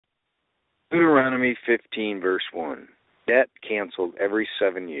Deuteronomy 15, verse 1. Debt canceled every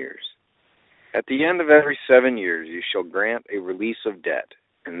 7 years. At the end of every 7 years you shall grant a release of debt,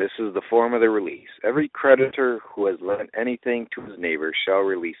 and this is the form of the release. Every creditor who has lent anything to his neighbor shall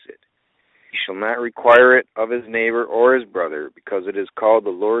release it. He shall not require it of his neighbor or his brother, because it is called the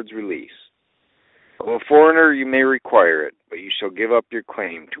Lord's release. Of a foreigner you may require it, but you shall give up your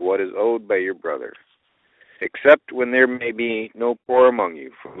claim to what is owed by your brother, except when there may be no poor among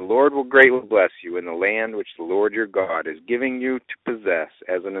you, for the Lord will greatly bless you in the land which the Lord your God is giving you to possess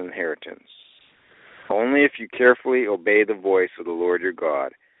as an inheritance. Only if you carefully obey the voice of the Lord your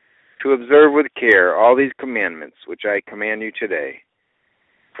God, to observe with care all these commandments which I command you today.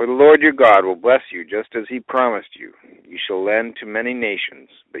 For the Lord your God will bless you just as he promised you. You shall lend to many nations,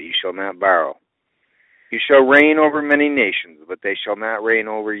 but you shall not borrow. You shall reign over many nations, but they shall not reign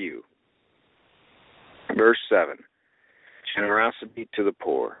over you. Verse 7. Generosity to the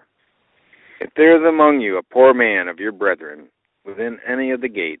poor. If there is among you a poor man of your brethren, within any of the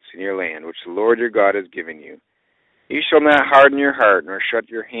gates in your land which the Lord your God has given you, you shall not harden your heart nor shut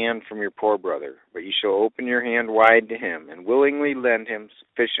your hand from your poor brother, but you shall open your hand wide to him and willingly lend him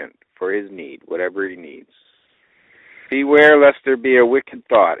sufficient for his need, whatever he needs. Beware lest there be a wicked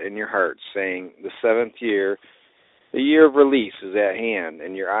thought in your heart, saying, the 7th year, the year of release is at hand,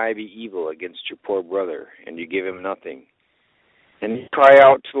 and your eye be evil against your poor brother, and you give him nothing. And you cry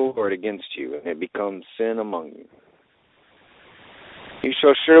out to the Lord against you, and it becomes sin among you. You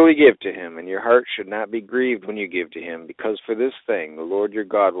shall surely give to him, and your heart should not be grieved when you give to him, because for this thing the Lord your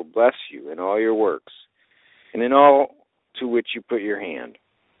God will bless you in all your works, and in all to which you put your hand.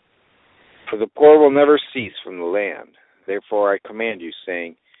 For the poor will never cease from the land. Therefore I command you,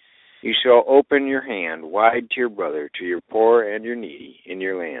 saying, you shall open your hand wide to your brother, to your poor and your needy in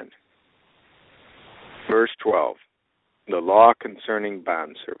your land. Verse 12. The law concerning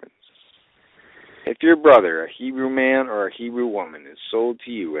bondservants. If your brother, a Hebrew man or a Hebrew woman, is sold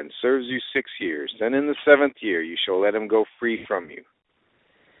to you and serves you 6 years, then in the 7th year you shall let him go free from you.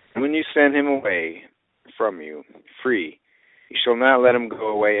 And when you send him away from you free, you shall not let him go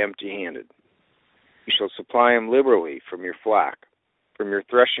away empty-handed. You shall supply him liberally from your flock, from your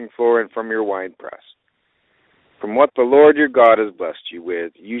threshing floor, and from your winepress. From what the Lord your God has blessed you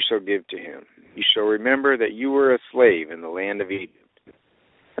with, you shall give to him. You shall remember that you were a slave in the land of Egypt,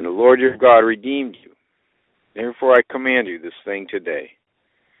 and the Lord your God redeemed you. Therefore I command you this thing today.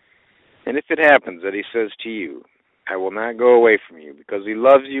 And if it happens that he says to you, I will not go away from you, because he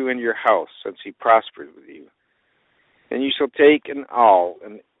loves you and your house, since he prospered with you, then you shall take an awl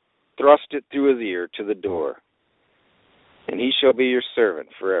and thrust it through his ear to the door, and he shall be your servant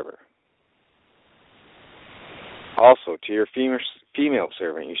forever. Also to your female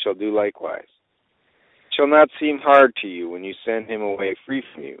servant you shall do likewise. It shall not seem hard to you when you send him away free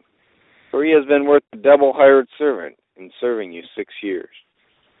from you, for he has been worth a double hired servant in serving you 6 years.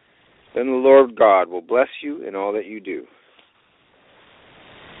 Then the Lord God will bless you in all that you do.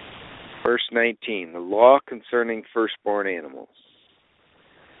 Verse 19, the law concerning firstborn animals.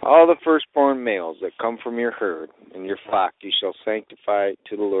 All the firstborn males that come from your herd and your flock you shall sanctify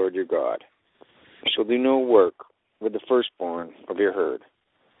to the Lord your God. You shall do no work with the firstborn of your herd,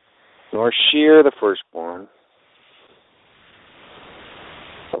 nor shear the firstborn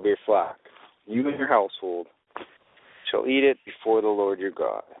of your flock. You and your household shall eat it before the Lord your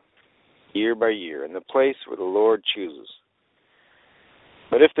God, year by year, in the place where the Lord chooses.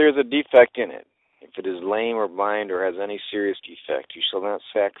 But if there is a defect in it, if it is lame or blind or has any serious defect, you shall not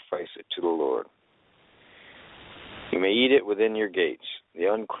sacrifice it to the Lord. You may eat it within your gates. The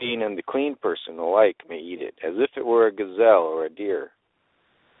unclean and the clean person alike may eat it, as if it were a gazelle or a deer.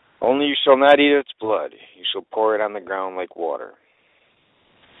 Only you shall not eat its blood. You shall pour it on the ground like water.